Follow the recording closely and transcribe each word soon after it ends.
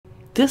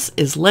This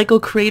is Lego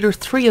Creator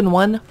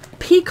 3-in-1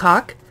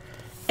 Peacock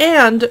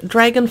and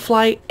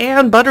Dragonfly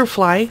and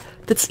Butterfly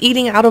that's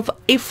eating out of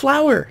a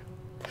flower.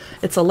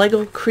 It's a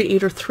Lego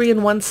Creator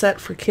 3-in-1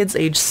 set for kids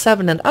age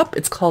 7 and up.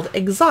 It's called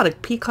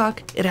Exotic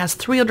Peacock. It has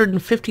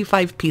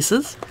 355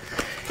 pieces.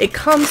 It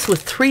comes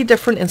with 3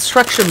 different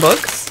instruction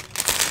books.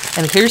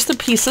 And here's the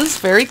pieces,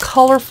 very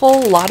colorful,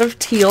 a lot of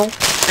teal.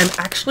 I'm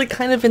actually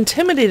kind of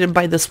intimidated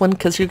by this one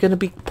because you're going to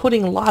be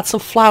putting lots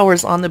of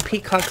flowers on the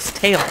peacock's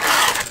tail.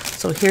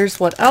 So here's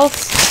what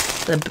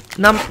else.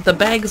 The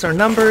bags are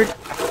numbered.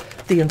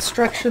 The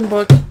instruction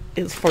book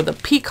is for the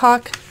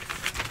peacock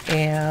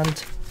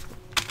and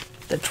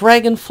the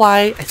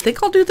dragonfly. I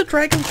think I'll do the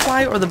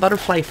dragonfly or the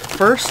butterfly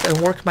first and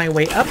work my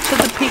way up to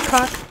the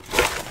peacock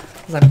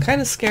because I'm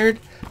kind of scared.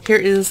 Here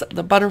is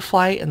the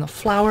butterfly and the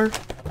flower.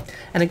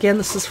 And again,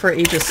 this is for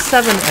ages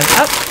 7 and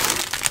up.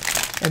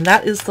 And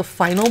that is the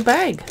final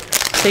bag.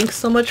 Thanks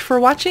so much for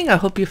watching. I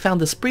hope you found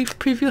this brief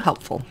preview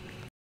helpful.